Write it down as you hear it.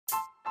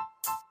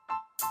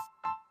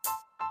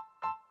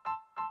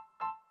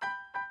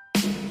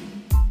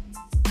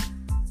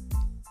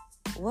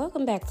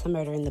Welcome back to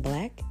Murder in the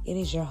Black. It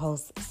is your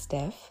host,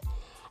 Steph.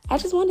 I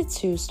just wanted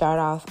to start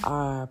off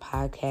our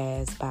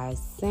podcast by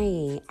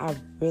saying I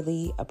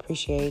really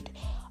appreciate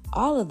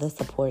all of the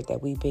support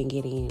that we've been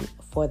getting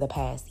for the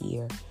past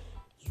year.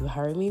 You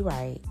heard me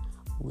right.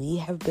 We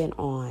have been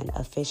on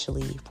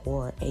officially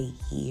for a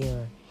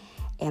year.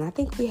 And I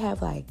think we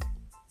have like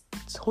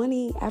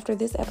 20, after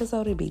this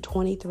episode, it'd be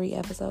 23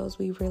 episodes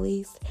we've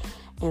released.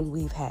 And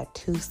we've had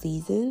 2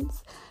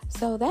 seasons.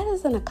 So that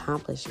is an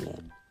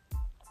accomplishment.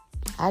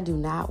 I do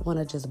not want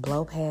to just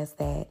blow past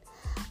that.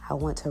 I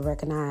want to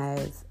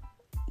recognize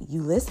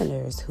you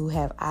listeners who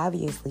have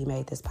obviously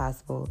made this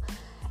possible,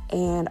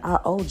 and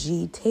our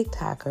OG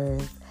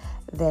TikTokers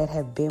that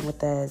have been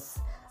with us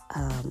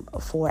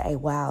for a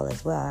while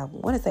as well. I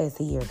want to say it's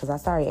a year because I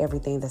started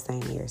everything the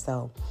same year.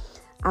 So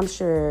I'm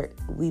sure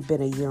we've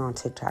been a year on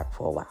TikTok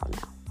for a while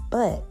now.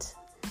 But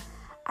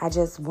I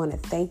just want to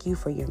thank you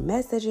for your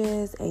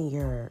messages and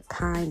your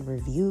kind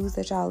reviews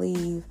that y'all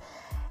leave.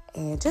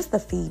 And just the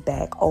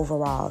feedback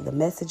overall, the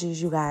messages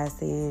you guys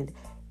send,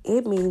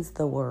 it means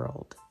the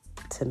world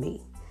to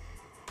me.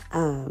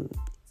 And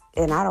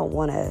I don't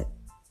want to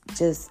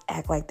just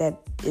act like that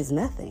is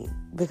nothing,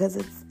 because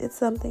it's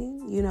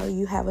something. You know,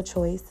 you have a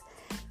choice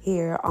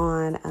here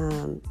on,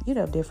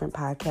 different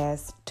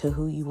podcasts to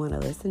who you want to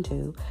listen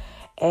to.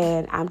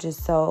 And I'm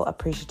just so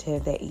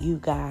appreciative that you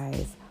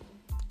guys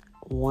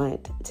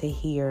want to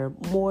hear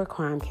more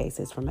crime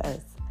cases from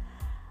us.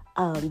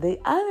 The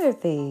other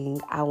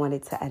thing I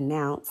wanted to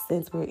announce,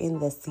 since we're in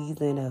the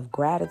season of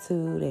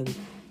gratitude and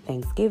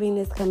Thanksgiving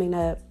is coming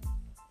up,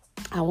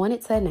 I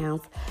wanted to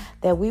announce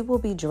that we will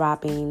be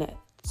dropping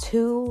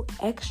 2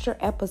 extra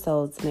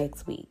episodes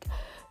next week.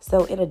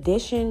 So in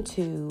addition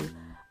to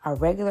our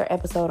regular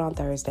episode on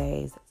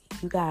Thursdays,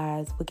 you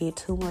guys will get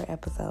 2 more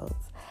episodes.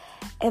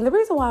 And the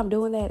reason why I'm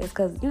doing that is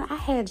because, I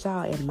had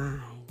y'all in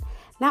mind.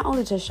 Not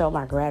only to show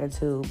my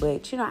gratitude,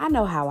 but, I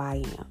know how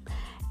I am.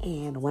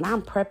 And when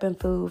I'm prepping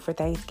food for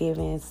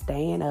Thanksgiving,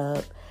 staying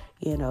up,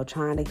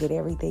 trying to get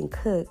everything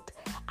cooked,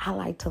 I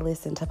like to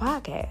listen to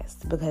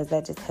podcasts because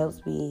that just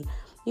helps me,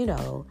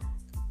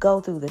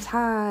 go through the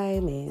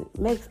time and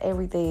makes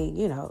everything,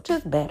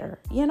 just better.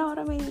 You know what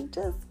I mean?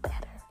 Just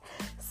better.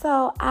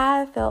 So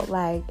I felt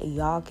like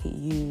y'all could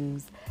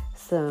use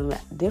some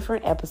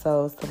different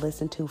episodes to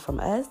listen to from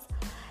us.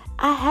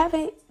 I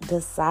haven't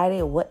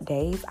decided what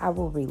days I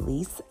will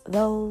release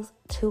those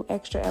 2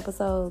 extra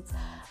episodes.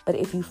 But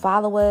if you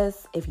follow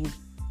us, if you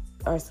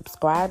are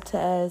subscribed to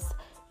us,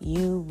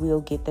 you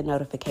will get the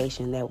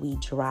notification that we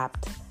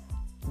dropped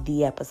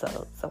the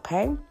episodes,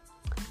 okay?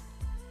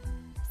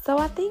 So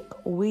I think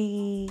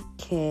we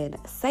can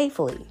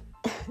safely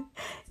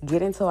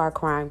get into our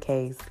crime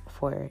case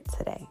for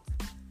today.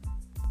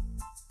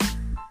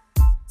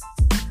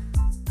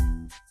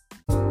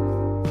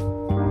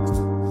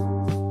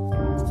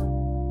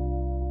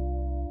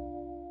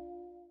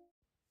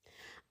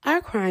 Our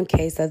crime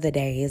case of the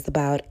day is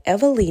about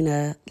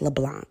Evelyna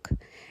LeBlanc.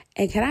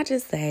 And can I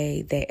just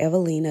say that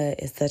Evelyna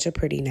is such a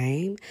pretty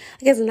name?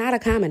 Like, it's not a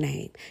common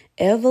name.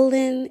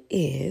 Evelyn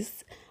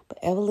is,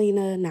 but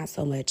Evelyna, not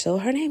so much. So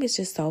her name is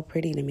just so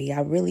pretty to me.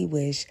 I really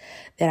wish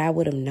that I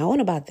would have known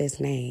about this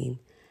name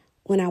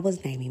when I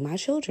was naming my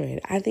children.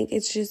 I think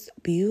it's just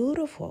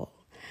beautiful.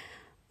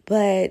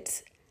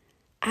 But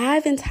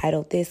I've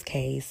entitled this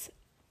case,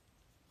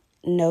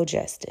 No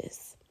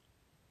Justice.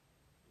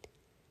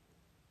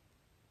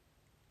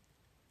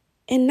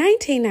 In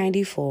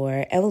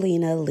 1994,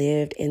 Evelyna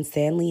lived in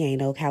San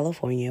Leandro,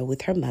 California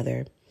with her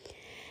mother.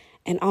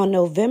 And on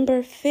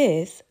November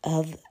 5th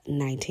of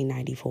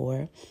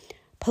 1994,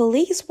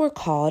 police were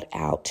called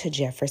out to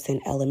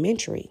Jefferson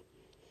Elementary.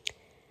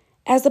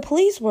 As the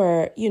police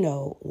were,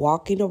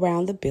 walking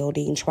around the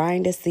building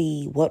trying to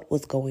see what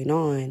was going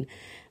on,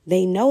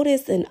 they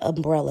noticed an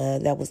umbrella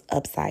that was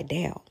upside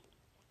down.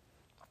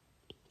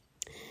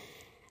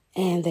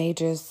 And they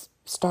just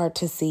start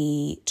to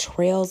see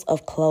trails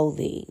of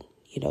clothing,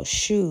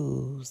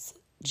 shoes,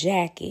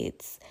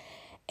 jackets.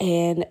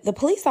 And the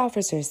police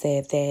officer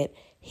said that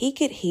he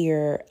could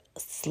hear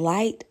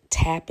slight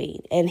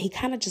tapping and he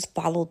kind of just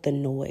followed the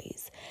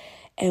noise.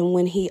 And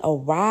when he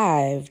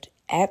arrived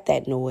at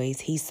that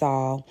noise, he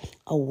saw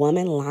a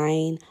woman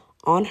lying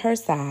on her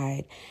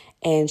side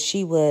and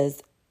she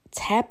was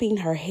tapping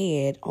her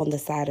head on the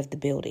side of the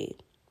building.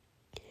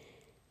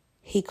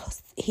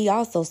 He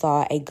also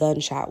saw a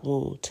gunshot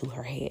wound to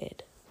her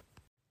head.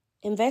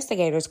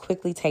 Investigators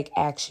quickly take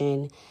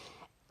action.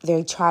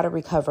 They try to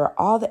recover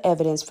all the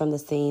evidence from the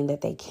scene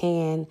that they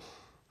can.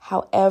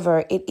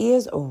 However, it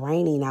is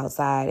raining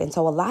outside, and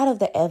so a lot of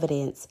the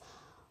evidence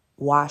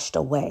washed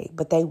away.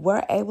 But they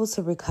were able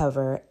to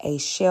recover a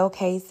shell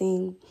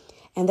casing,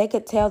 and they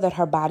could tell that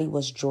her body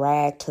was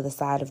dragged to the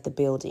side of the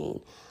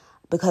building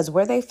because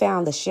where they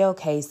found the shell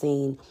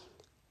casing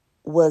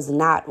was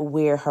not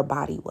where her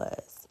body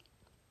was.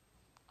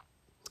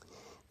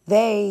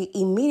 They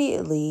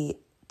immediately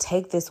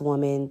take this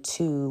woman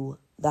to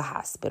the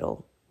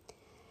hospital.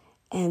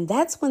 And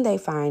that's when they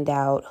find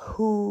out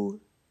who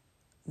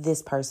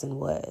this person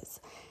was.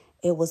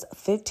 It was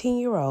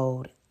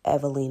 15-year-old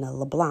Evelyna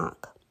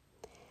LeBlanc.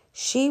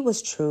 She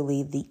was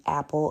truly the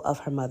apple of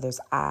her mother's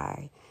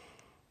eye.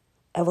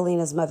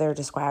 Evelyna's mother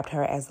described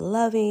her as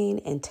loving,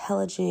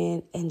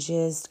 intelligent, and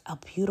just a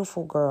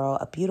beautiful girl,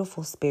 a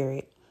beautiful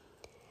spirit.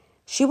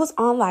 She was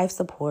on life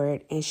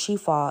support and she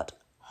fought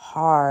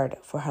hard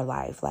for her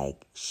life.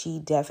 Like, she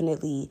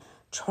definitely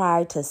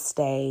tried to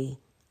stay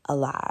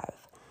alive.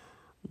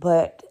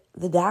 But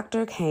the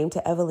doctor came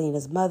to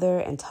Evelyna's mother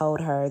and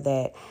told her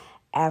that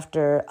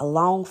after a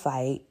long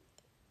fight,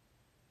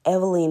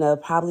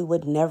 Evelyna probably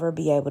would never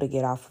be able to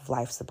get off of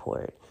life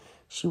support.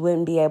 She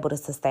wouldn't be able to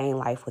sustain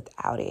life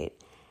without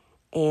it.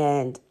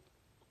 And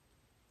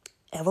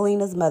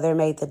Evelyna's mother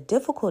made the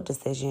difficult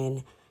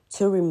decision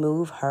to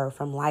remove her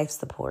from life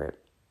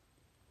support.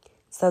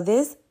 So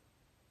this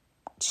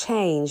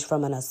changed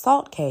from an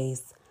assault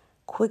case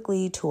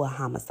quickly to a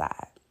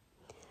homicide.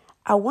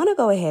 I want to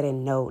go ahead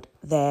and note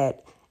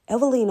that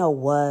Evelyna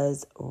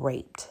was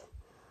raped,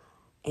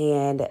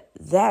 and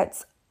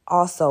that's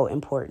also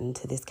important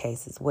to this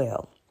case as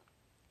well.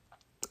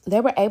 They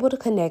were able to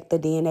connect the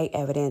DNA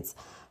evidence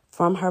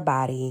from her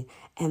body,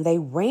 and they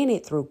ran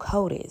it through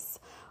CODIS,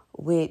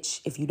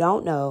 which, if you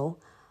don't know,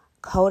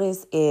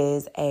 CODIS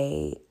is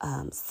a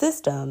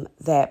system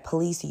that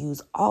police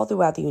use all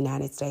throughout the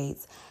United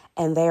States,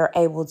 and they are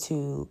able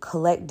to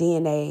collect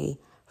DNA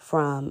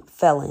from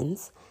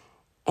felons.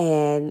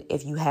 And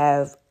if you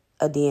have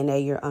a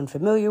DNA you're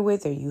unfamiliar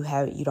with, or you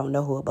don't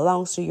know who it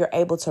belongs to, you're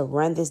able to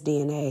run this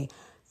DNA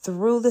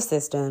through the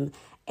system.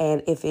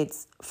 And if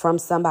it's from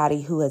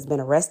somebody who has been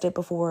arrested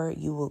before,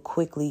 you will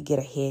quickly get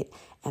a hit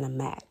and a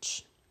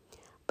match.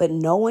 But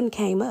no one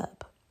came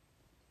up.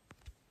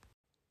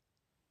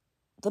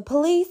 The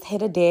police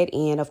hit a dead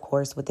end, of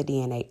course, with the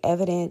DNA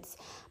evidence,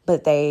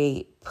 but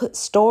they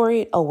store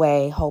it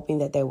away, hoping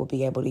that they will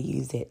be able to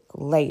use it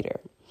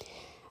later.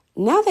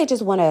 Now they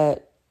just want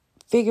to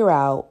figure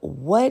out,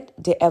 what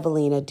did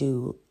Evelyna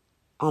do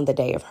on the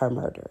day of her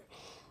murder?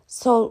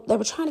 So they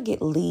were trying to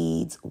get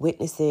leads,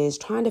 witnesses,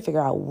 trying to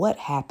figure out what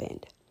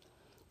happened.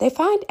 They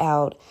find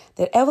out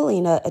that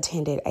Evelyna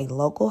attended a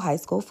local high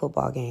school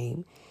football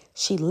game.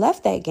 She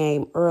left that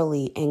game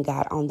early and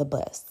got on the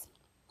bus.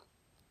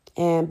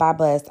 And by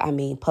bus, I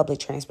mean public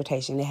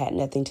transportation. It had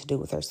nothing to do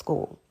with her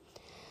school.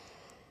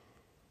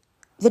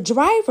 The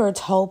driver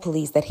told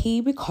police that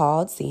he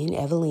recalled seeing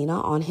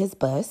Evelyna on his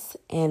bus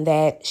and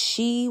that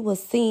she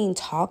was seen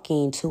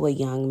talking to a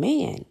young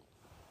man.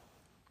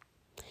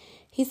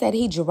 He said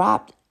he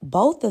dropped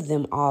both of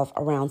them off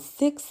around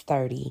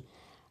 6:30,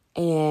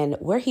 and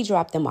where he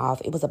dropped them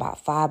off, it was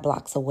about 5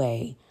 blocks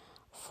away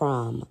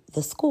from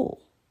the school.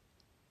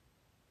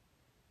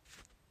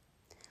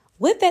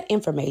 With that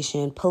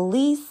information,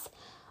 police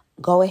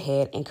go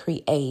ahead and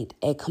create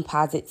a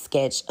composite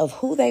sketch of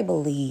who they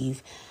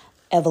believe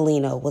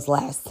Evelyna was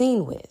last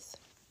seen with.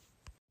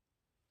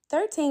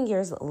 13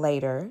 years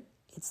later,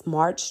 it's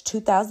March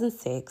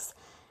 2006,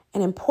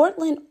 and in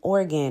Portland,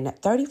 Oregon,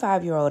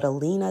 35-year-old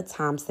Alina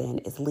Thompson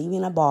is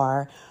leaving a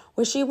bar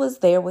where she was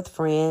there with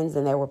friends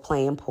and they were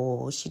playing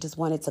pool. She just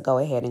wanted to go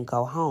ahead and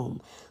go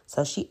home,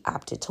 so she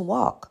opted to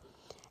walk.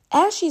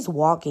 As she's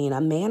walking,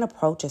 a man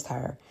approaches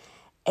her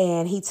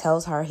and he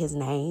tells her his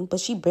name, but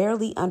she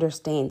barely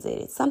understands it.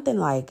 It's something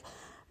like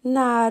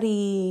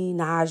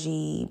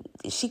Naji.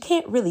 She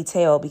can't really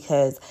tell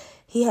because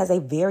he has a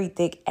very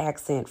thick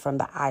accent from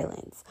the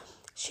islands.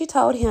 She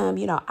told him,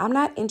 I'm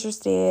not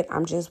interested.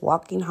 I'm just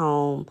walking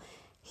home.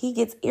 He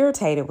gets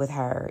irritated with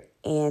her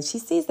and she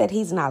sees that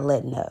he's not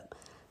letting up.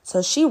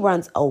 So she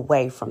runs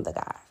away from the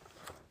guy.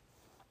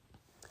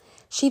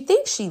 She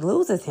thinks she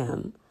loses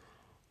him,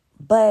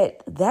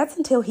 but that's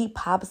until he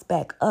pops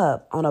back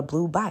up on a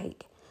blue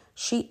bike.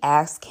 She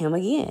asks him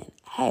again,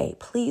 "Hey,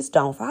 please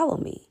don't follow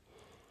me."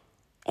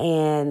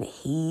 And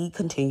he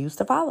continues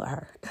to follow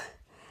her.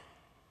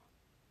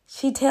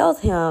 She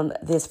tells him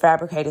this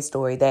fabricated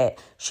story that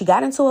she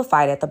got into a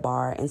fight at the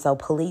bar, and so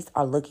police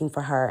are looking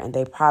for her, and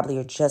they probably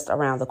are just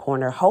around the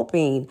corner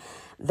hoping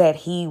that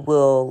he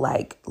will,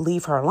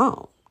 leave her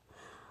alone.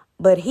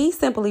 But he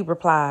simply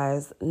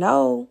replies,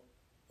 no,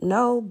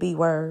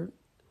 B-word.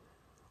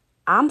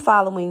 I'm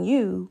following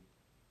you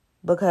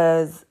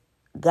because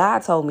God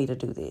told me to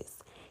do this.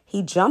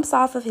 He jumps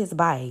off of his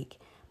bike,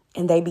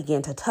 and they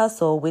begin to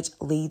tussle, which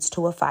leads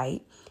to a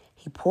fight.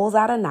 He pulls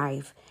out a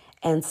knife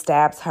and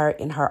stabs her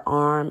in her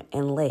arm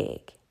and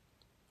leg.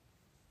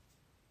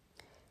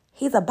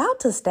 He's about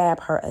to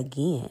stab her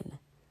again,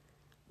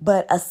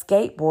 but a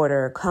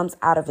skateboarder comes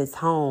out of his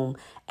home,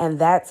 and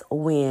that's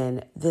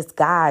when this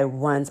guy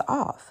runs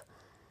off.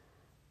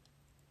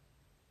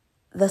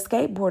 The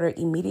skateboarder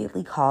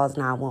immediately calls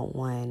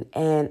 911,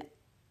 and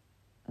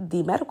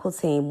the medical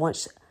team,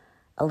 once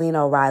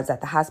Alina arrives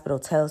at the hospital,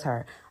 tells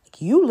her,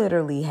 you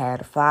literally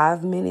had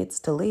 5 minutes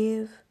to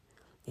live.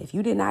 If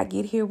you did not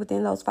get here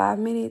within those 5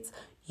 minutes,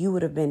 you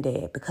would have been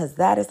dead, because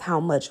that is how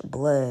much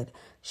blood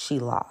she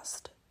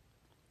lost.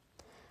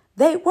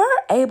 They were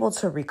able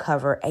to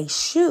recover a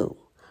shoe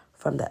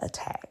from the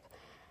attack,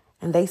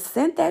 and they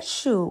sent that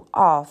shoe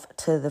off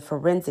to the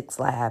forensics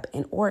lab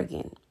in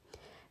Oregon.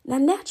 Now,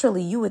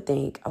 naturally, you would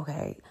think,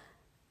 okay,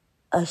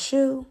 a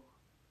shoe,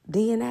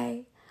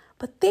 DNA,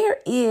 but there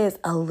is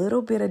a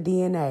little bit of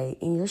DNA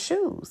in your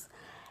shoes.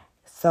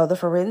 So the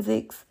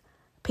forensics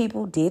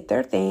people did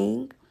their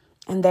thing,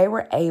 and they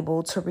were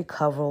able to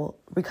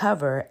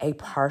recover a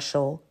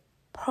partial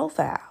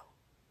profile.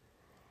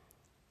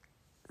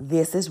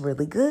 This is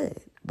really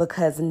good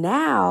because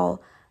now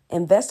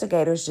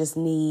investigators just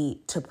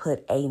need to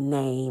put a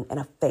name and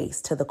a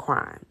face to the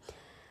crime,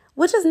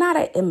 which is not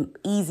an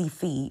easy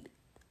feat,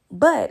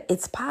 but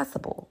it's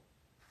possible.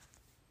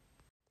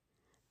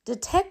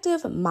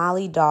 Detective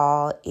Molly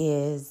Dahl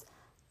is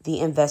the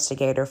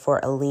investigator for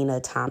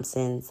Evelyna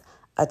Thompson's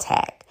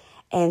attack,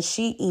 and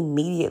she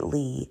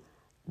immediately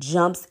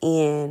jumps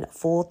in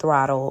full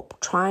throttle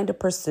trying to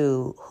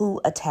pursue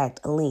who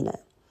attacked Evelyna.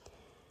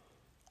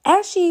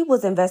 As she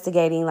was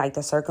investigating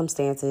the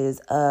circumstances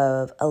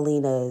of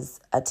Evelyna's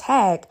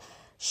attack,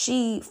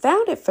 she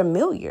found it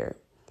familiar,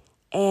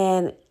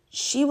 and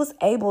she was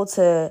able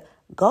to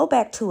go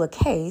back to a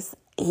case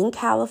in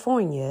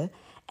California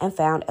and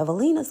found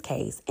Evelyna's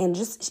case. And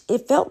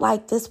it felt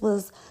like this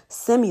was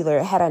similar.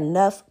 It had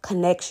enough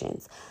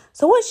connections.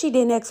 So what she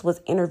did next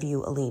was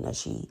interview Evelyna.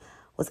 She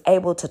was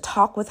able to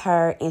talk with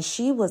her, and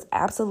she was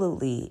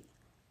absolutely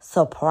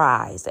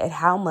surprised at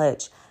how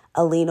much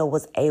Evelyna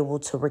was able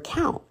to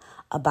recount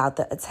about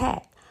the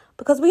attack.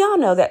 Because we all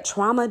know that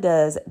trauma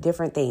does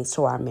different things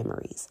to our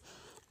memories.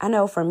 I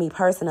know for me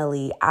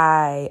personally,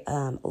 I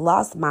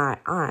lost my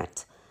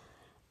aunt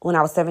when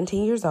I was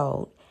 17 years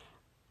old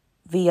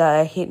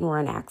via a hit and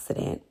run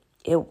accident.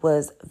 It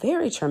was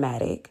very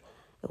traumatic.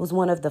 It was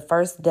one of the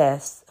first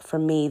deaths for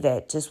me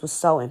that just was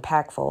so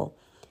impactful.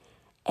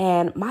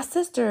 And my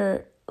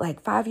sister,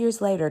 5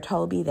 years later,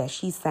 told me that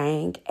she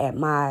sang at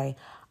my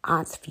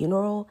aunt's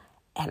funeral,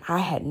 and I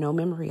had no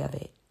memory of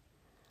it.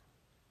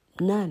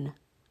 None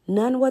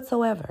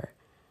whatsoever.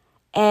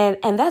 And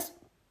that's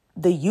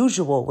the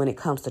usual when it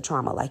comes to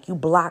trauma. You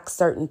block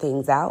certain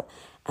things out,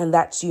 and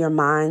that's your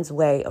mind's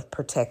way of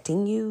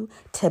protecting you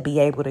to be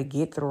able to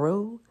get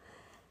through.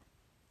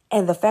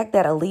 And the fact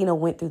that Evelyna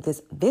went through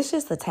this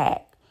vicious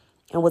attack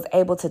and was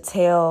able to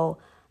tell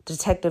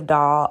Detective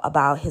Dahl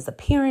about his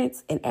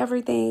appearance and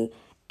everything,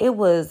 it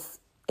was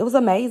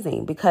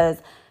amazing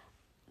because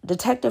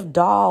Detective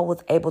Dahl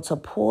was able to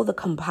pull the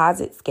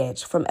composite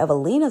sketch from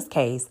Evelyna's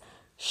case,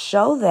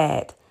 show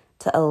that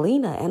to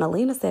Evelyna, and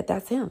Evelyna said,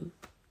 that's him.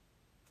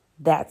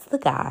 That's the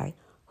guy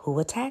who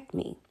attacked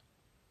me.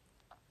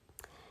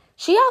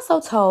 She also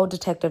told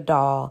Detective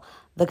Dahl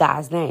the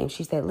guy's name.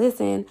 She said,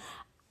 listen,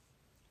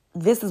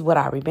 this is what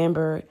I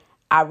remembered.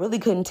 I really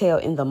couldn't tell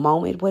in the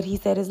moment what he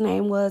said his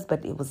name was,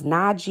 but it was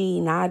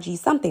Najee,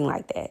 something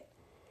like that.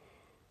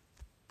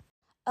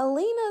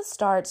 Evelyna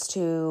starts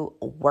to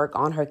work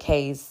on her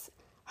case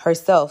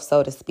herself,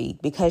 so to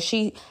speak, because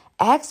she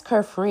asked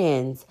her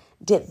friends,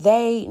 did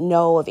they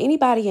know of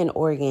anybody in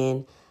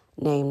Oregon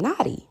named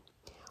Najee?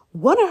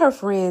 One of her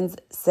friends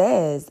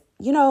says,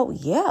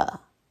 yeah,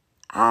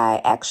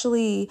 I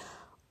actually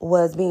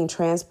was being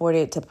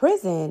transported to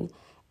prison,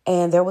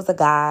 and there was a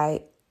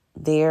guy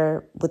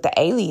there with the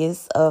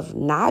alias of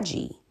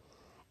Najee.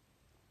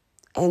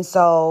 And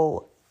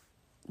so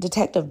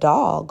Detective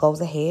Dahl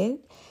goes ahead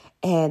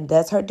and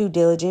does her due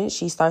diligence.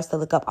 She starts to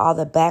look up all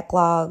the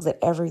backlogs and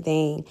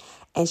everything,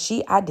 and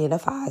she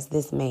identifies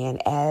this man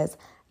as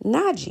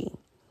Najee.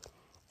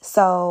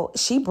 So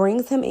she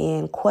brings him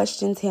in,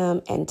 questions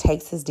him, and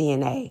takes his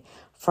DNA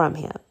from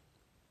him.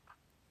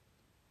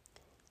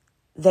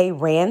 They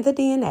ran the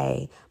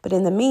DNA, but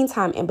in the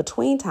meantime, in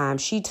between time,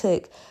 she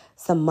took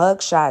some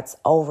mug shots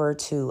over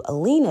to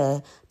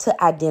Evelyna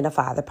to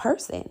identify the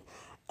person.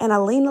 And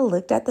Evelyna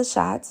looked at the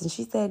shots and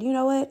she said, you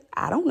know what?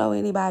 I don't know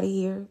anybody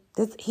here.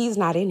 He's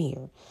not in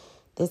here.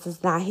 This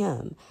is not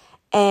him.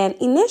 And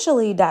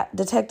initially,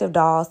 Detective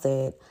Dahl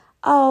said,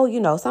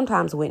 oh,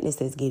 sometimes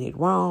witnesses get it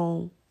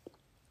wrong.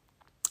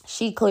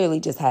 She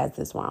clearly just has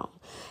this wrong.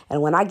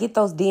 And when I get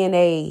those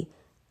DNA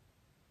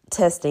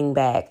testing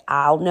back,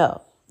 I'll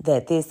know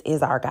that this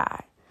is our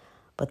guy.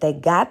 But they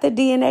got the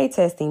DNA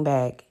testing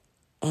back,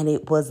 and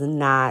it was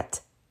not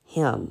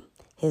him.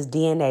 His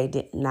DNA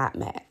did not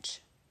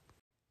match.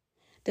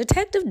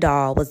 Detective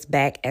Dahl was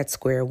back at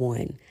square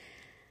one.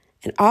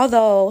 And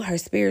although her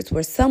spirits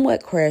were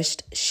somewhat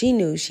crushed, she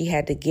knew she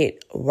had to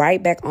get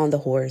right back on the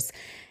horse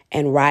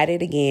and ride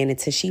it again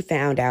until she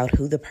found out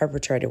who the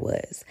perpetrator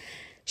was.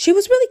 She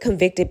was really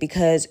convicted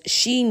because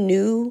she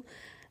knew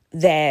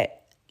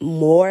that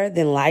more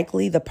than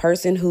likely the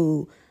person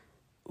who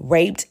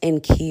raped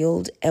and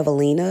killed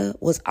Evelyna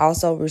was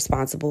also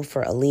responsible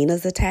for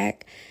Evelyna's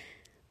attack.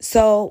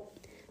 So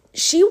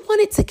she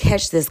wanted to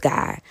catch this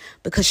guy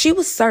because she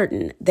was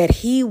certain that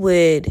he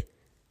would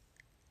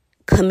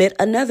commit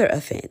another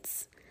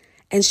offense.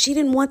 And she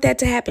didn't want that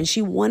to happen.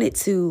 She wanted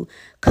to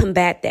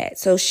combat that.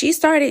 So she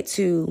started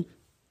to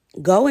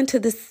go into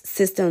the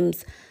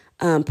systems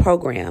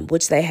program,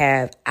 which they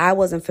have. I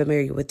wasn't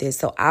familiar with this,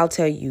 so I'll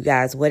tell you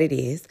guys what it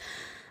is.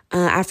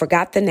 I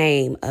forgot the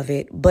name of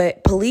it,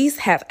 but police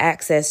have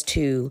access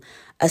to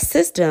a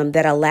system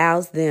that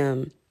allows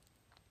them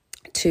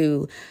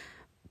to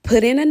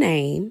put in a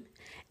name,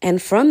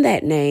 and from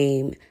that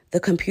name, the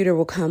computer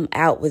will come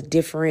out with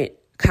different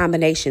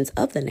combinations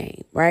of the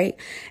name, right?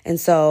 And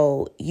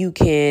so you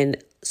can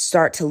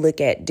start to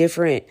look at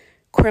different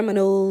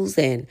criminals,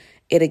 and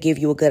it'll give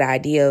you a good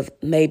idea of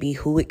maybe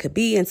who it could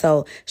be. And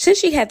so since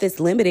she had this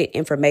limited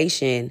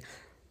information,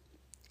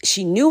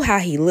 she knew how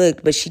he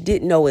looked, but she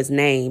didn't know his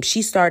name.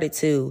 She started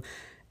to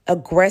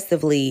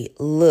aggressively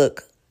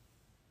look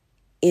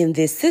in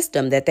this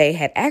system that they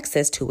had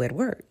access to at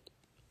work.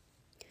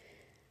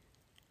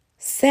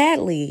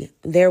 Sadly,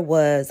 there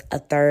was a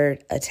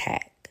third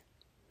attack.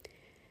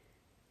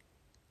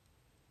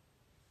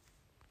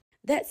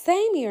 That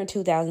same year in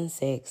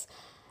 2006,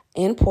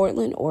 in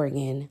Portland,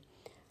 Oregon,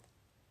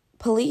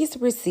 police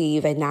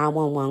received a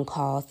 911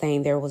 call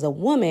saying there was a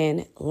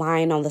woman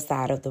lying on the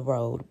side of the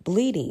road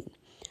bleeding.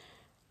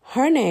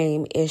 Her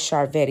name is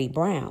Charvetti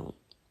Brown.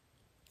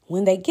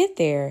 When they get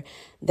there,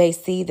 they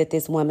see that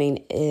this woman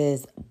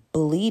is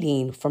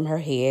bleeding from her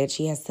head.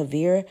 She has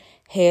severe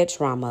head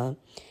trauma,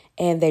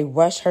 and they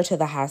rush her to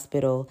the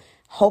hospital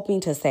hoping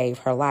to save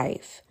her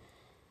life.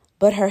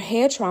 But her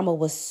head trauma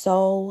was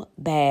so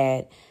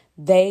bad,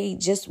 they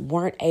just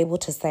weren't able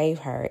to save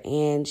her,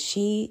 and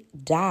she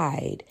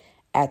died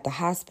at the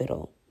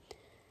hospital.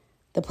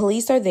 The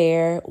police are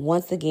there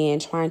once again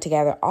trying to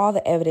gather all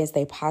the evidence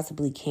they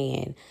possibly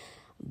can.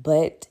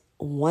 But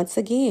once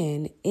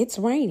again, it's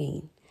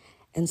raining.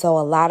 And so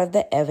a lot of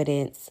the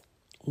evidence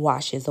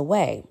washes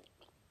away.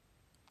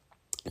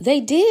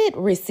 They did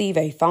receive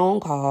a phone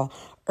call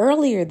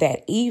earlier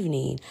that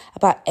evening,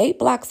 about 8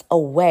 blocks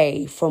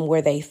away from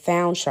where they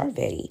found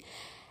Charvetti.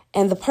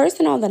 And the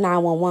person on the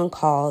 911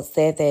 call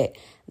said that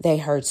they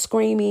heard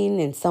screaming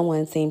and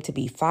someone seemed to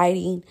be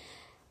fighting.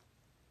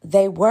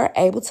 They were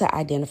able to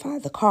identify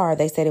the car.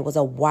 They said it was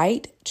a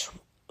white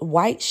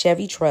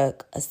Chevy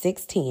truck, a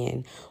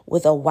 610,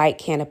 with a white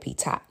canopy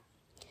top.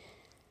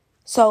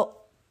 So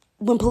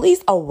when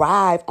police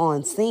arrived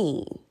on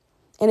scene,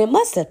 and it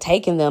must have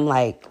taken them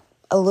like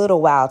a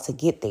little while to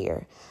get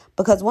there,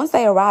 because once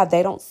they arrive,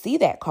 they don't see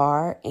that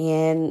car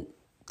and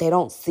they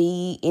don't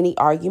see any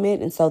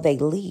argument, and so they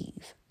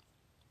leave.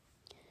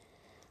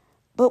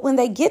 But when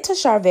they get to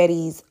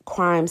Charvetti's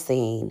crime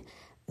scene,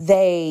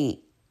 they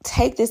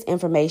take this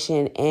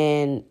information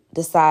and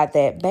decide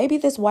that maybe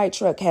this white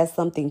truck has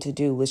something to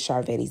do with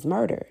Charvetti's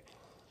murder.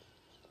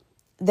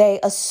 They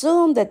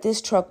assumed that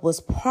this truck was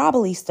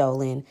probably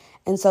stolen,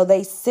 and so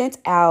they sent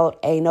out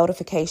a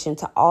notification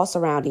to all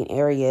surrounding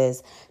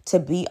areas to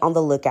be on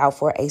the lookout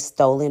for a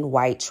stolen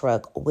white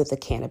truck with a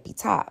canopy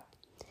top.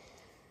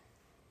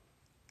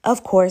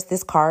 Of course,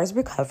 this car is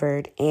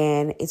recovered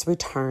and it's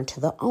returned to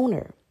the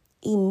owner.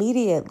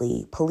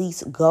 Immediately,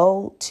 police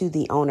go to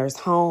the owner's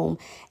home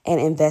and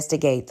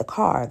investigate the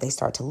car. They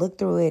start to look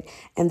through it,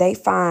 and they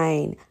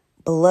find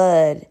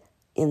blood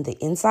in the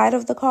inside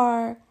of the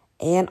car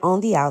and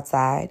on the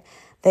outside.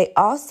 They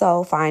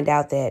also find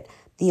out that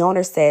the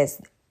owner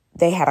says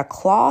they had a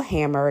claw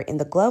hammer in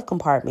the glove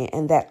compartment,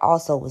 and that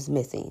also was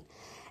missing.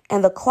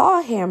 And the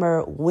claw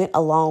hammer went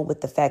along with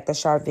the fact that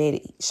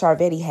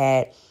Charvetti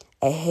had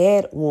a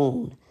head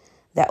wound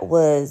that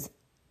was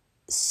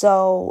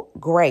so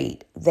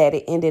great that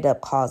it ended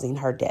up causing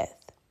her death.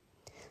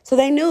 So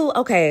they knew,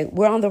 okay,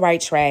 we're on the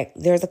right track.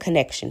 There's a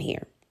connection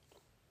here.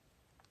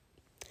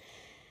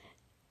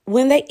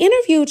 When they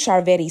interviewed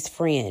Charvetti's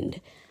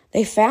friend,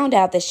 they found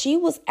out that she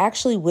was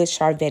actually with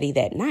Charvetti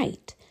that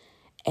night.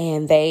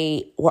 And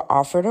they were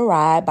offered a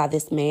ride by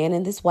this man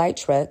in this white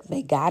truck.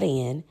 They got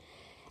in.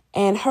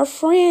 And her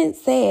friend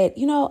said,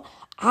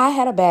 I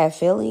had a bad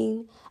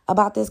feeling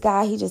about this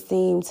guy. He just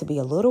seemed to be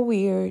a little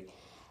weird.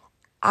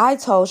 I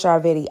told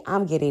Charvetti,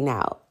 I'm getting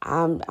out.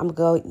 You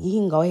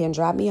can go ahead and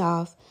drop me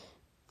off.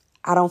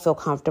 I don't feel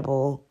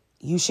comfortable.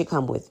 You should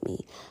come with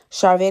me.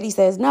 Charvetti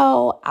says,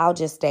 no, I'll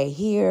just stay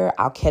here.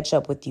 I'll catch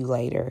up with you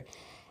later.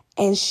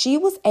 And she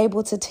was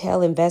able to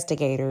tell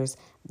investigators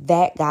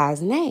that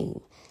guy's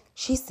name.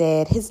 She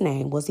said his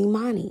name was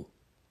Imani.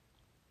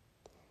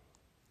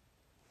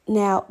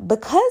 Now,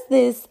 because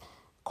this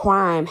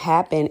crime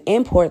happened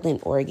in Portland,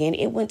 Oregon,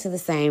 it went to the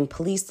same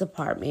police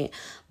department,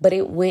 but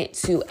it went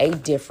to a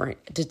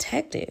different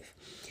detective.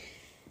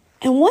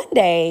 And one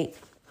day,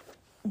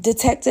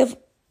 Detective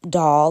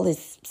Dahl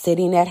is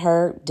sitting at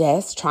her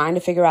desk trying to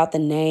figure out the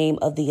name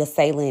of the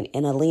assailant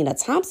in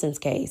Evelyna Thompson's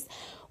case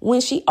when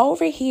she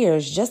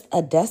overhears just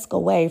a desk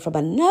away from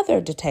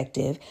another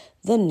detective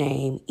the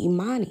name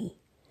Imani.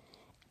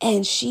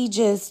 And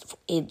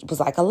it was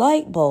like a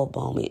light bulb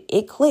moment.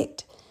 It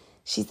clicked.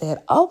 She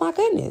said, oh my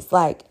goodness,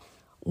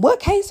 what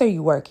case are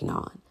you working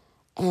on?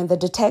 And the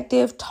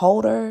detective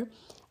told her,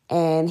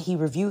 and he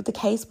reviewed the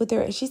case with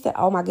her. And she said,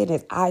 oh my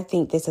goodness, I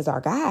think this is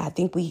our guy. I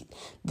think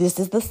this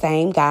is the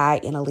same guy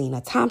in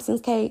Evelyna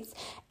Thompson's case.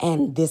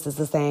 And this is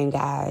the same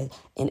guy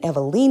in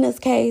Evelyna's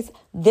case.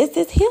 This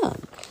is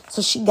him.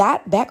 So she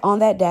got back on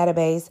that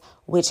database,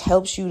 which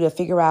helps you to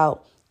figure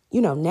out,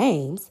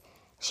 names.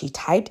 She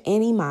typed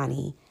in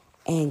Imani,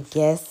 and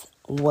guess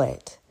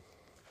what?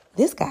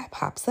 This guy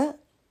pops up.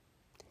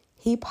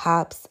 He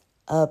pops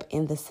up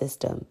in the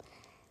system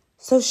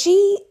So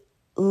she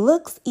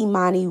looks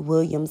Imani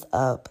Williams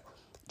up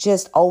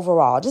just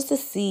overall, just to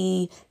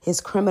see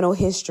his criminal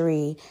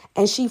history.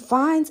 And she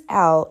finds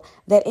out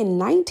that in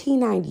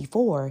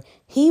 1994,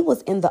 he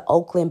was in the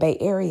Oakland Bay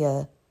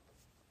area,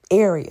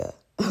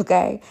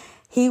 okay?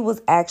 He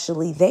was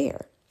actually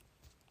there.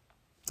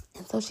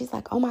 And so she's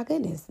like, oh my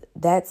goodness,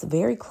 that's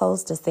very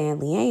close to San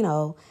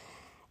Leandro.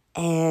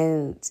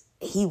 And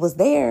he was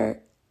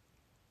there.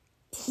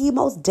 He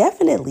most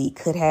definitely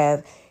could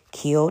have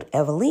killed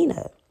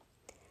Evelyna,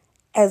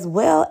 as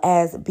well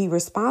as be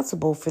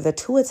responsible for the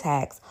 2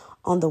 attacks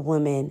on the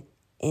women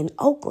in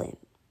Oregon,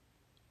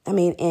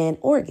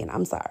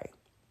 I'm sorry.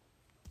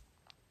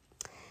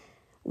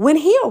 When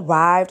he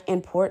arrived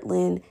in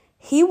Portland,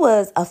 he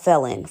was a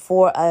felon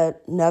for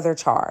another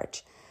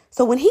charge.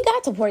 So when he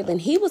got to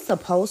Portland, he was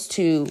supposed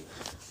to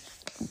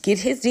get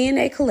his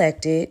DNA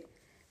collected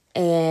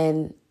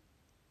and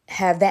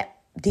have that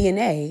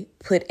DNA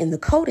put in the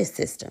CODIS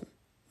system,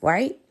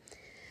 right?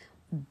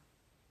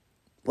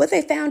 What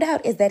they found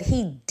out is that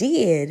he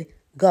did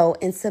go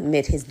and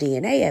submit his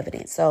DNA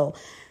evidence. So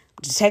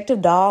Detective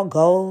Dahl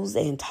goes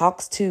and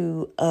talks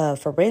to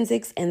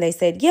forensics, and they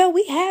said, yeah,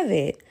 we have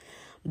it,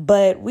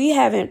 but we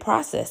haven't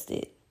processed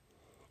it.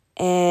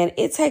 And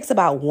it takes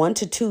about 1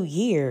 to 2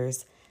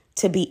 years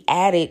to be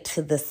added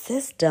to the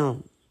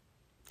system.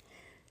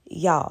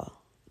 Y'all,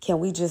 can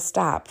we just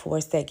stop for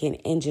a second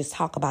and just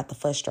talk about the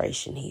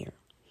frustration here?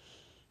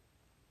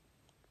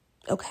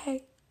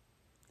 Okay.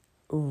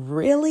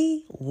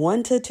 Really?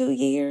 1 to 2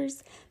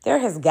 years? There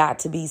has got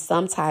to be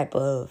some type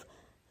of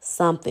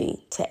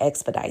something to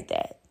expedite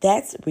that.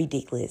 That's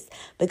ridiculous.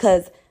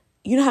 Because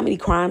you know how many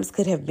crimes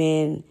could have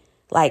been,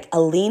 like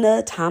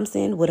Alina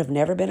Thompson would have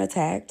never been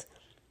attacked.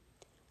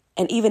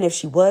 And even if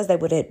she was, they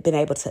would have been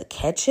able to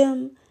catch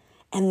him.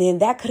 And then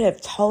that could have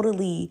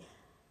totally,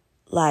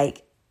 got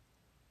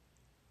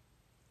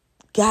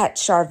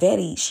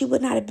Charvetti. She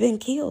would not have been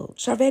killed.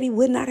 Charvetti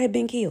would not have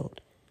been killed.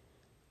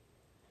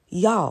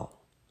 Y'all.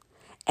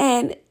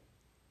 And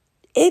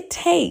it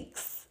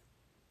takes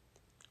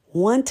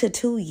 1 to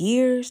 2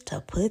 years to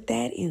put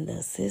that in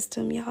the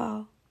system,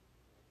 y'all.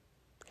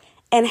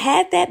 And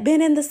had that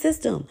been in the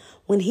system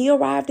when he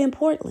arrived in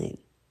Portland,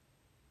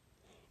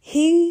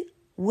 he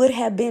would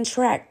have been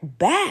tracked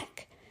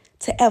back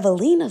to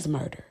Evelyna's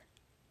murder.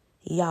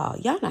 Y'all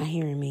not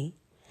hearing me.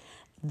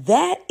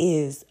 That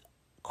is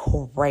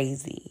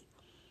crazy.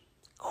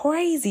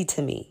 Crazy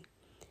to me.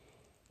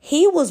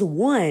 He was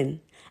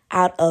one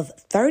out of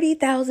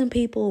 30,000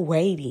 people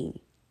waiting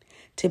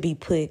to be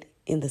put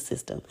in the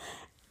system.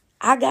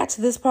 I got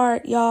to this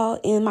part, y'all,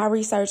 in my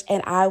research,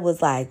 and I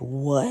was like,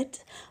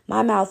 what?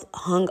 My mouth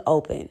hung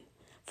open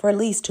for at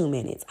least 2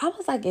 minutes. I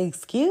was like,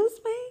 excuse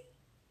me?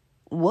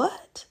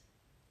 What?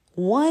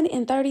 1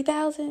 in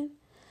 30,000?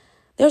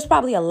 There's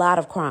probably a lot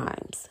of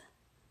crimes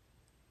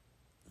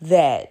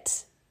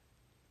that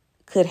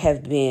could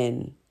have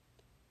been,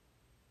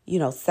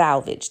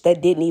 salvaged.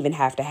 That didn't even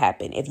have to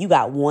happen. If you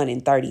got 1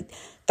 in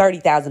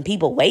 30,000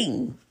 people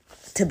waiting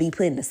to be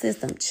put in the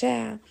system,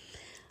 child,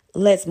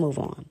 let's move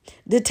on.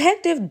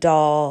 Detective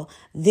Dahl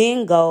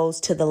then goes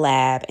to the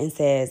lab and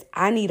says,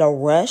 I need a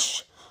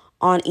rush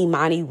on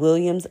Imani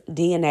Williams'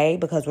 DNA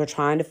because we're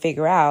trying to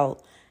figure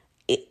out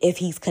if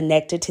he's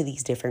connected to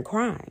these different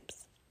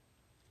crimes.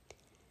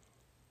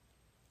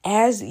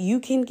 As you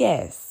can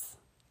guess,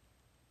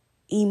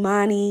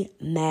 Imani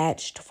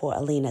matched for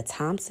Alina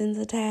Thompson's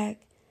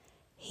attack.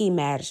 He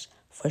matched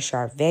for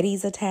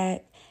Charvetti's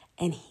attack.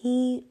 And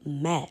he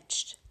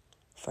matched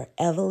for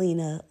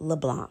Evelyna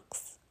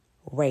LeBlanc's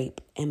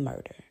rape and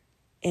murder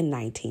in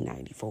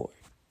 1994.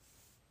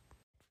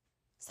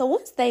 So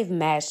once they've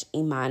matched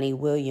Imani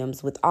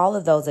Williams with all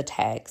of those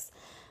attacks,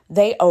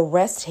 they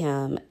arrest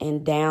him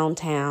in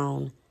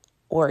downtown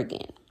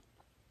Oregon.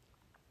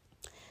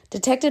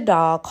 Detective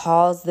Dahl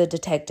calls the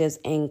detectives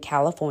in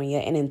California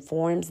and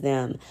informs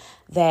them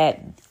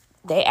that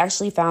they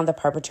actually found the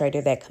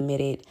perpetrator that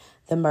committed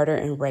the murder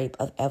and rape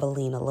of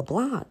Evelyna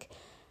LeBlanc.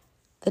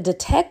 The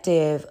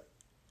detective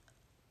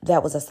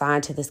that was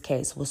assigned to this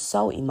case was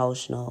so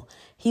emotional.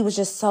 He was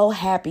just so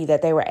happy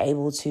that they were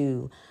able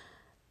to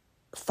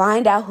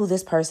find out who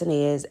this person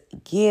is,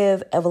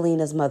 give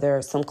Evelyna's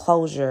mother some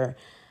closure.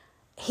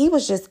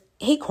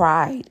 He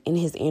cried in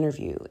his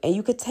interview, and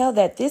you could tell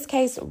that this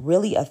case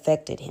really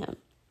affected him.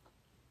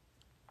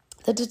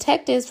 The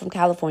detectives from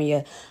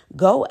California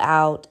go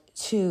out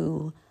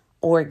to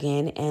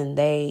Oregon and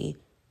they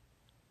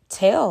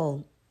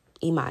tell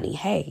Imani,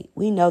 hey,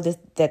 we know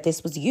that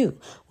this was you.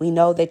 We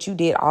know that you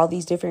did all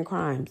these different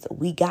crimes.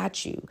 We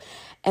got you.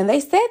 And they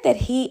said that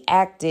he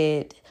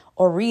acted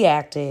or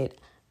reacted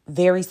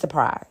very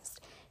surprised.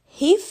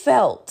 He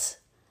felt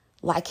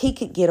like he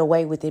could get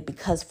away with it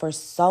because for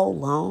so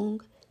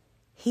long,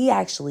 he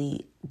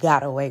actually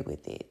got away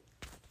with it.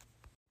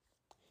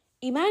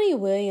 Imani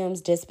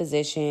Williams'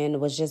 disposition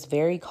was just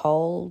very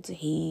cold.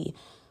 He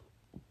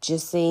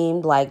just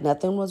seemed like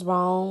nothing was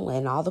wrong,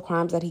 and all the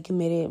crimes that he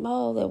committed,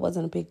 that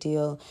wasn't a big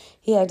deal.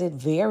 He acted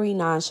very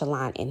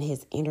nonchalant in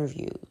his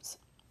interviews.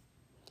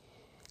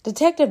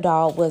 Detective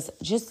Doll was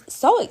just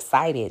so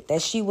excited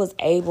that she was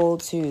able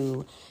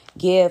to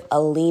give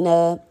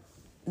Evelyna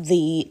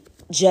the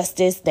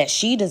justice that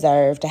she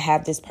deserved to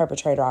have this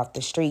perpetrator off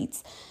the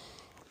streets.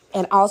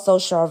 And also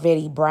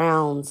Charvetti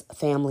Brown's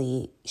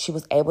family, she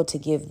was able to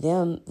give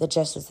them the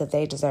justice that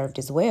they deserved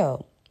as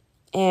well.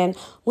 And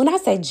when I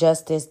say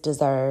justice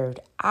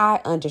deserved, I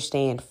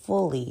understand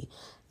fully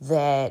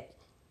that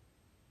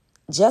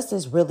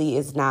justice really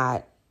is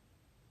not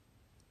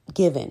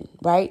given,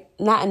 right?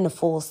 Not in the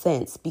full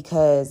sense,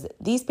 because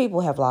these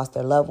people have lost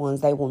their loved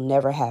ones. They will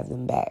never have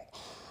them back.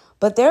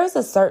 But there is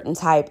a certain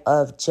type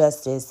of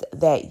justice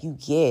that you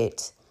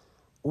get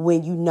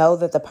when you know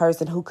that the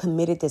person who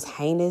committed this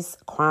heinous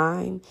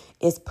crime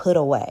is put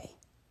away,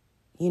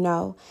 you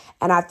know?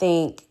 And I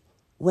think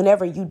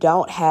whenever you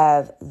don't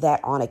have that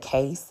on a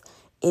case,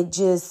 it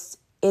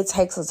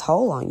takes a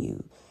toll on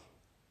you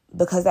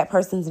because that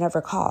person's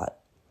never caught.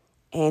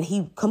 And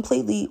he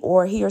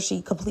or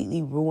she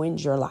completely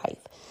ruined your life.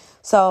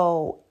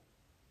 So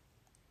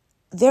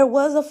there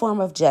was a form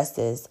of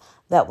justice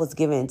that was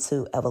given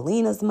to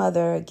Evelyna's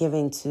mother,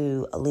 given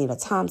to Alina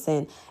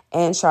Thompson,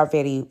 and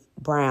Charvetti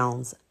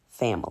Brown's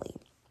family.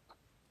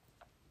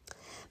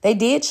 They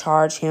did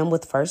charge him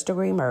with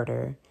first-degree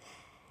murder.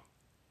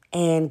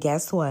 And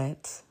guess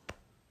what?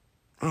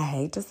 I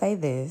hate to say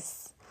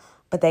this,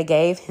 but they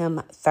gave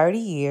him 30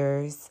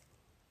 years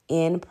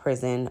in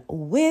prison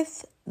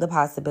with the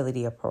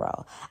possibility of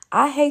parole.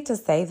 I hate to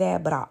say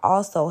that, but I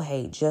also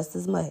hate just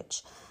as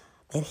much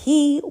that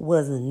he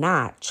was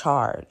not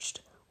charged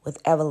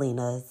with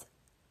Evelyna's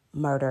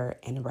murder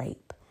and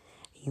rape.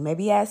 You may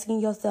be asking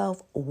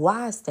yourself,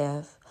 why,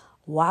 Steph?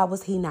 Why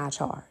was he not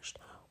charged?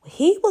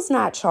 He was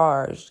not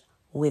charged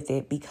with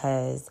it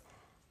because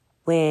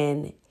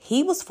when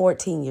he was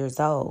 14 years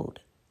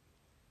old,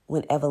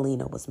 when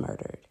Evelyna was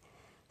murdered.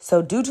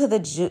 So due to the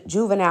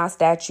juvenile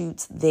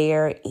statutes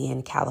there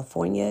in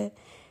California,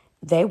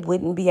 they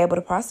wouldn't be able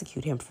to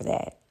prosecute him for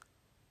that.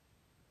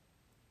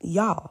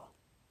 Y'all,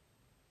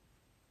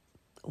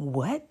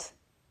 what?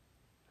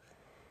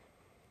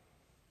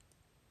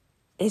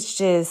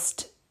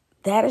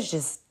 That is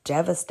just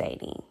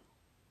devastating.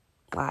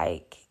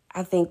 Like,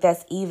 I think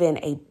that's even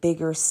a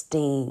bigger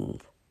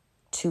sting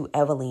to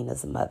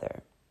Evelyna's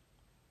mother.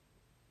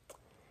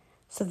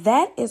 So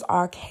that is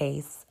our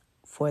case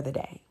for the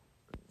day.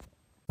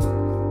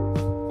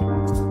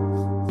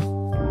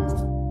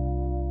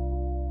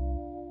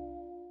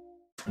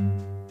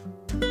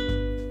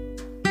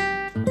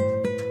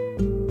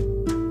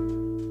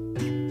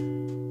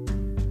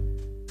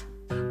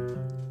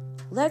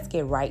 Let's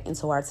get right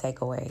into our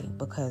takeaway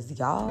because,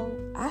 y'all,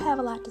 I have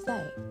a lot to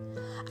say.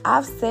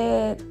 I've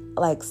said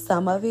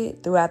some of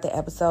it throughout the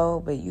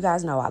episode, but you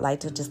guys know I like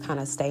to just kind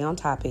of stay on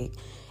topic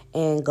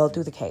and go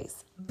through the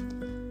case.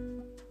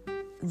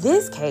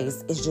 This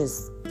case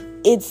is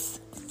it's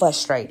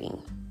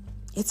frustrating.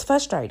 It's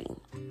frustrating.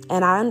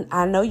 And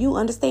I know you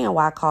understand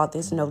why I called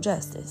this no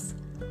justice.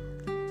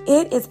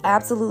 It is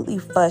absolutely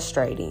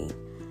frustrating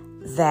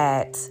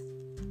that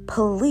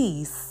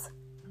police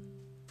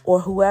or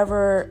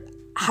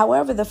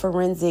however the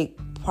forensic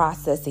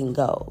processing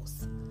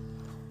goes,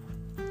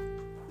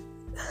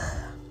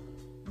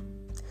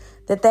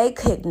 that they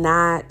could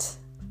not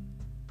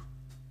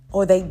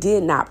or they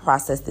did not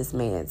process this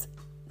man's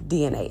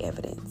DNA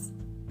evidence.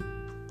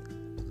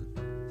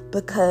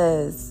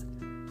 Because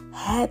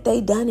had they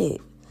done it,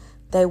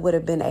 they would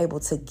have been able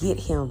to get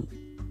him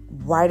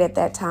right at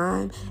that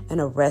time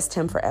and arrest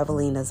him for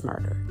Evelyna's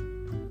murder.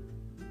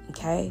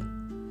 Okay?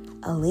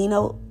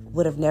 Alina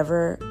would have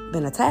never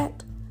been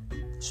attacked.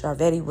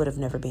 Charvetti would have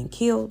never been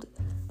killed.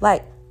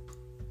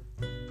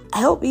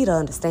 Help me to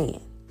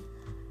understand.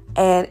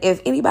 And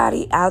if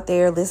anybody out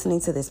there listening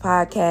to this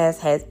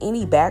podcast has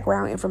any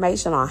background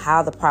information on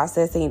how the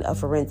processing of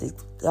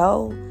forensics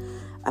go,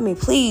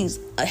 please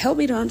help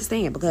me to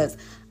understand because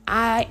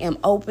I am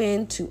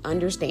open to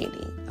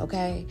understanding,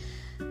 okay?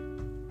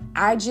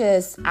 I'm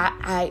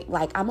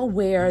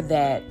aware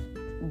that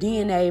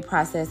DNA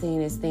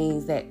processing is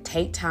things that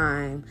take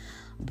time,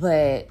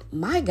 but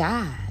my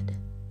God,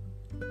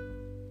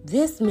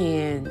 this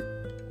man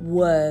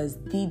was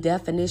the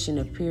definition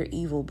of pure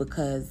evil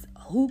because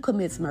who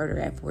commits murder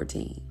at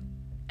 14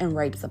 and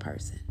rapes a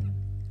person?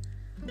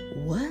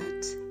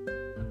 What?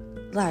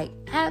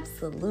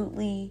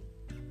 Absolutely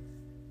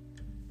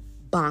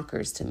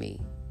bonkers to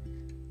me.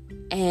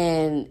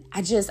 And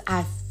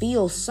I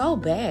feel so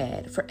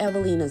bad for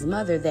Evelyna's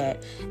mother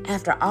that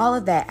after all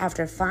of that,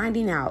 after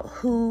finding out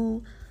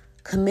who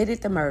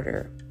committed the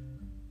murder,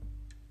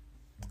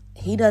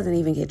 he doesn't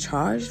even get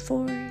charged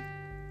for it.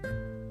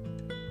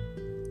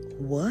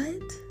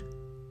 What?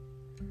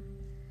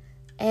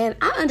 And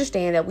I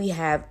understand that we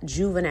have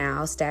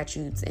juvenile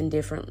statutes in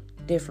different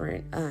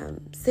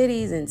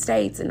cities and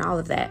states and all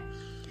of that.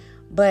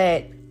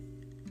 But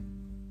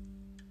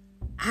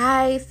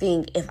I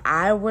think if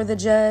I were the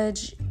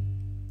judge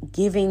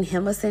giving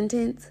him a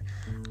sentence,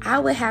 I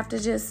would have to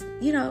just,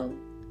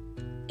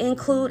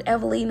 include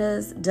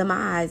Evelyna's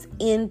demise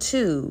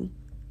into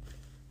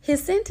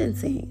his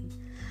sentencing.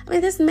 I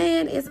mean, this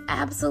man is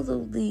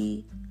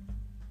absolutely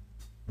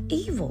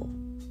evil.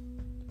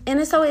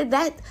 And so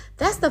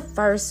that's the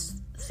first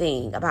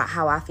thing about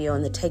how I feel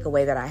and the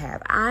takeaway that I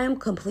have. I'm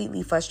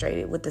completely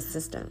frustrated with the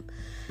system.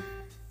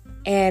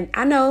 And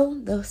I know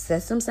the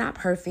system's not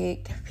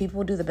perfect.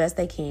 People do the best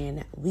they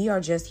can. We are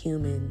just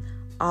human.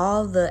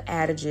 All the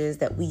adages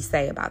that we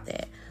say about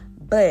that.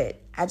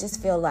 But I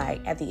just feel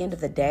like at the end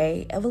of the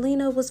day,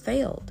 Evelyna was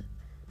failed.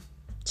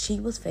 She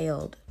was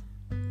failed.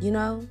 You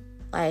know?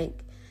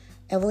 Like,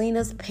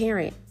 Evelyna's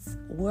parents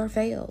were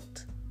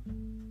failed.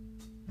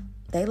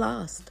 They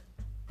lost.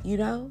 You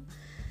know?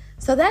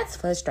 So that's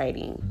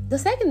frustrating. The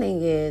second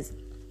thing is,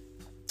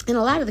 in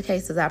a lot of the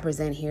cases I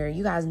present here,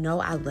 you guys know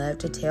I love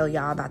to tell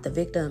y'all about the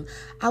victim.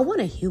 I want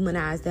to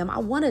humanize them. I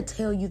want to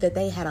tell you that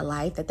they had a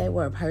life, that they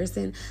were a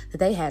person, that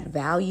they had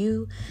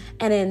value.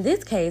 And in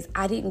this case,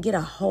 I didn't get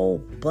a whole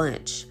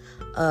bunch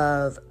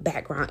of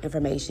background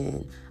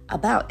information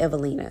about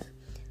Evelyna.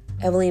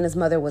 Evelyna's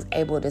mother was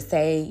able to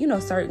say,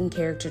 certain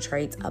character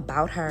traits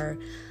about her,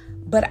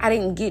 but I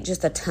didn't get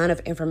just a ton of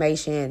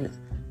information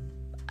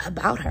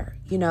about her,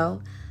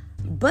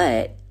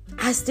 But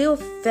I still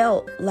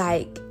felt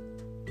like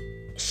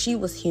she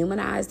was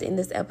humanized in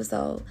this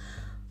episode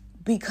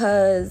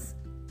because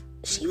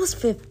she was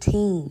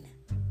 15.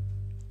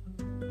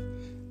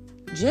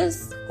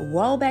 Just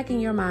roll back in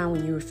your mind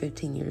when you were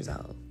 15 years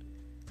old.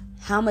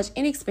 How much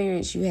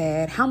inexperience you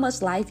had, how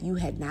much life you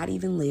had not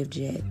even lived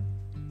yet.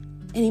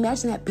 And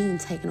imagine that being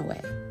taken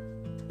away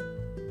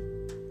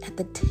at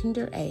the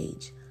tender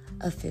age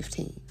of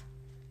 15.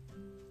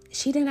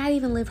 She did not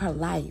even live her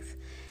life.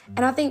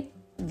 And I think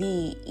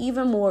the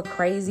even more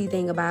crazy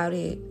thing about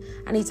it,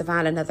 I need to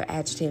find another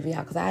adjective,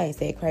 y'all, because I ain't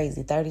said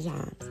crazy 30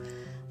 times.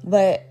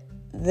 But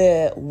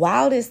the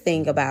wildest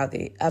thing about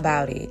it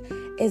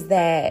is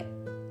that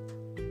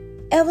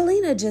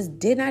Evelyna just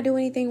did not do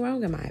anything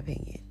wrong, in my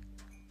opinion.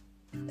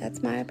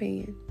 That's my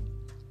opinion.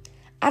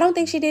 I don't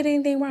think she did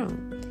anything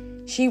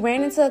wrong. She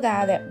ran into a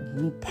guy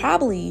that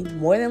probably,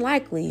 more than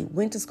likely,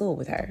 went to school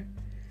with her.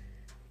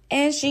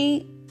 And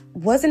she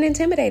wasn't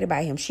intimidated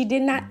by him. She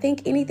did not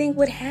think anything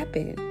would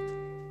happen.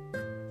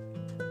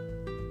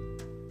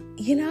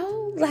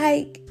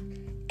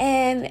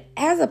 And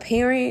as a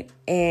parent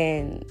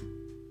and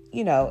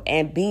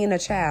being a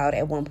child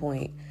at one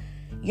point,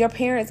 your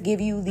parents give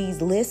you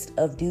these lists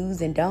of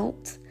do's and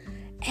don'ts.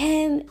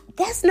 And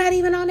that's not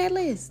even on that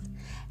list.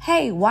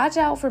 Hey, watch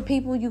out for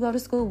people you go to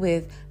school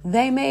with.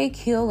 They may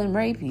kill and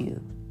rape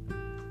you.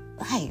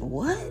 Like,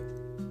 what?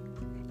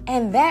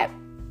 And that,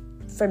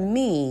 for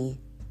me,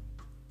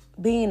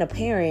 being a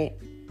parent,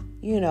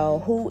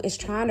 who is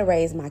trying to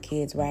raise my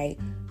kids right,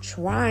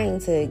 trying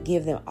to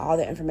give them all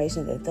the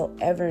information that they'll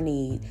ever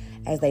need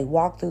as they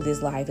walk through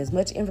this life, as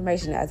much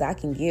information as I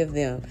can give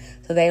them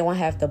so they won't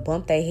have to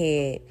bump their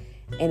head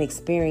and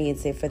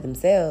experience it for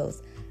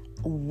themselves.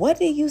 What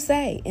do you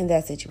say in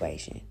that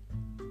situation?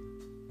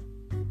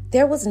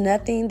 There was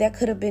nothing that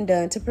could have been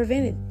done to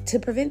prevent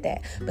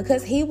that,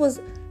 because he was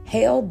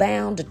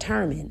hell-bound,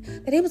 determined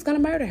that he was going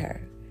to murder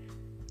her.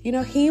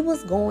 He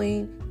was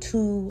going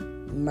to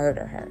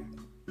murder her.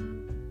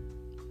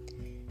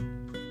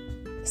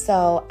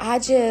 So I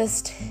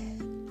just,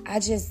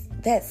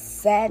 that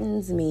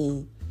saddens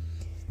me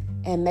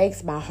and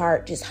makes my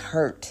heart just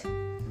hurt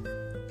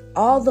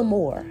all the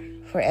more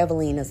for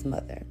Evelyna's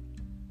mother.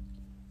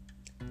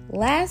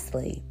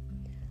 Lastly,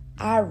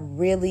 I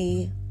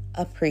really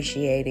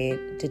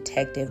appreciated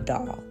Detective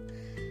Dahl.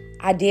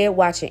 I did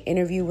watch an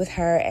interview with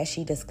her as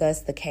she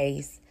discussed the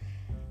case.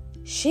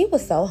 She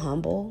was so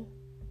humble.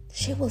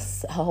 She was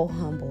so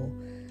humble.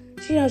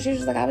 She was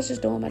just like, I was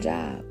just doing my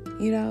job.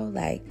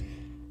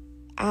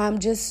 I'm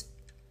just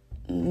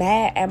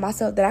mad at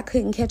myself that I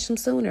couldn't catch him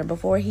sooner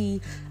before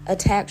he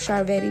attacked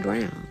Charvetti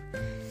Brown.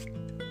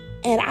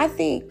 And I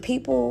think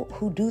people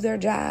who do their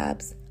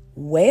jobs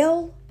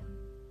well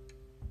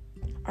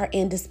are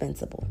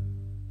indispensable.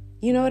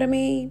 You know what I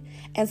mean?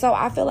 And so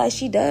I feel like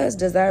she does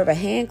deserve a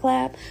hand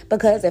clap,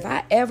 because if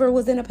I ever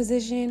was in a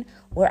position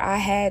where I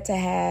had to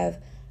have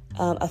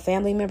a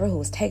family member who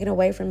was taken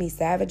away from me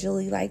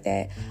savagely like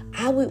that,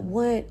 I would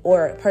want,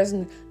 or a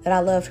person that I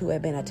loved who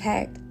had been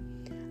attacked,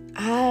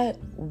 I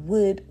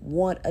would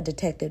want a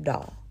Detective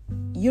Dahl.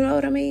 You know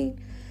what I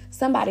mean?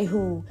 Somebody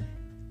who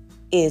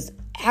is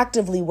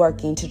actively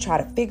working to try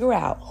to figure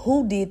out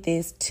who did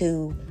this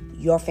to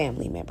your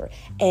family member.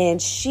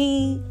 And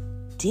she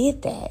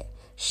did that.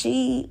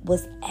 She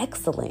was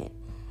excellent.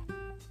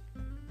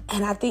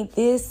 And I think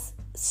this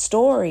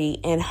story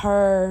and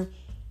her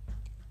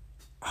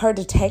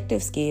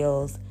detective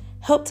skills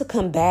help to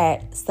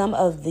combat some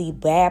of the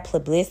bad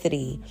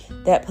publicity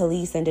that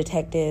police and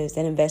detectives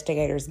and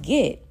investigators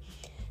get.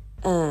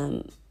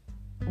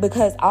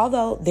 Because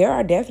although there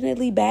are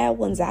definitely bad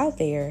ones out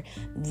there,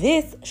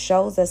 this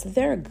shows us that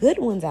there are good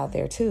ones out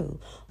there too,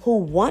 who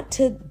want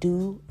to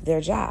do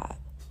their job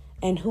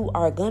and who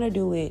are going to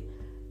do it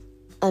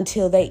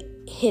until they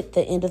hit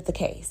the end of the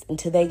case,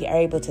 until they are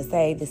able to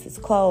say this is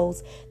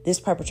closed,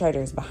 this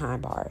perpetrator is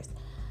behind bars.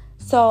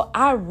 So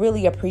I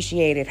really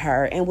appreciated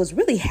her and was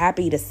really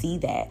happy to see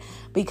that,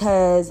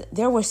 because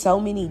there were so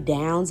many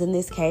downs in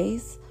this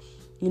case,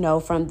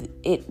 from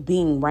it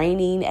being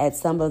raining at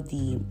some of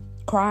the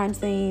crime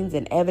scenes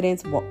and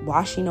evidence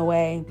washing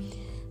away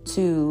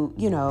to,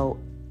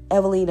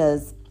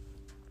 Evelyna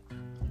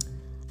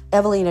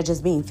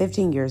just being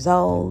 15 years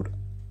old.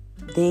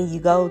 Then you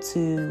go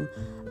to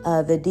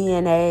the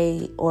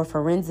DNA or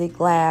forensic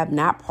lab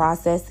not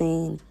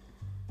processing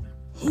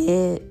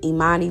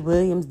Imani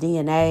Williams'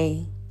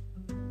 DNA.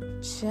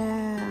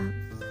 Child.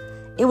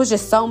 It was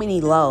just so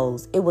many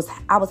lows.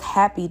 I was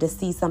happy to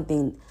see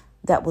something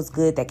that was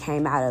good that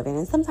came out of it.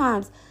 And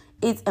sometimes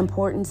it's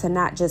important to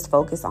not just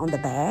focus on the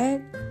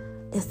bad.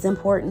 It's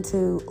important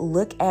to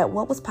look at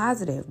what was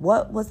positive.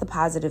 What was the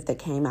positive that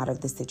came out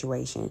of this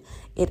situation?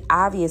 It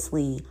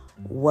obviously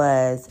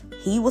was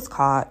he was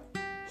caught.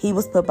 He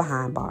was put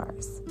behind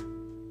bars.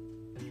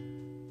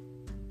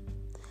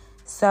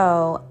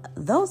 So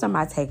those are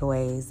my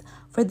takeaways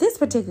for this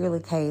particular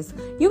case.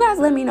 You guys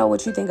let me know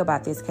what you think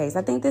about this case.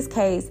 I think this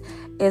case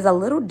is a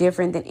little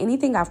different than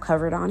anything I've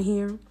covered on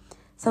here.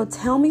 So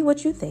tell me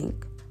what you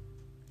think.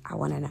 I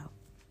want to know.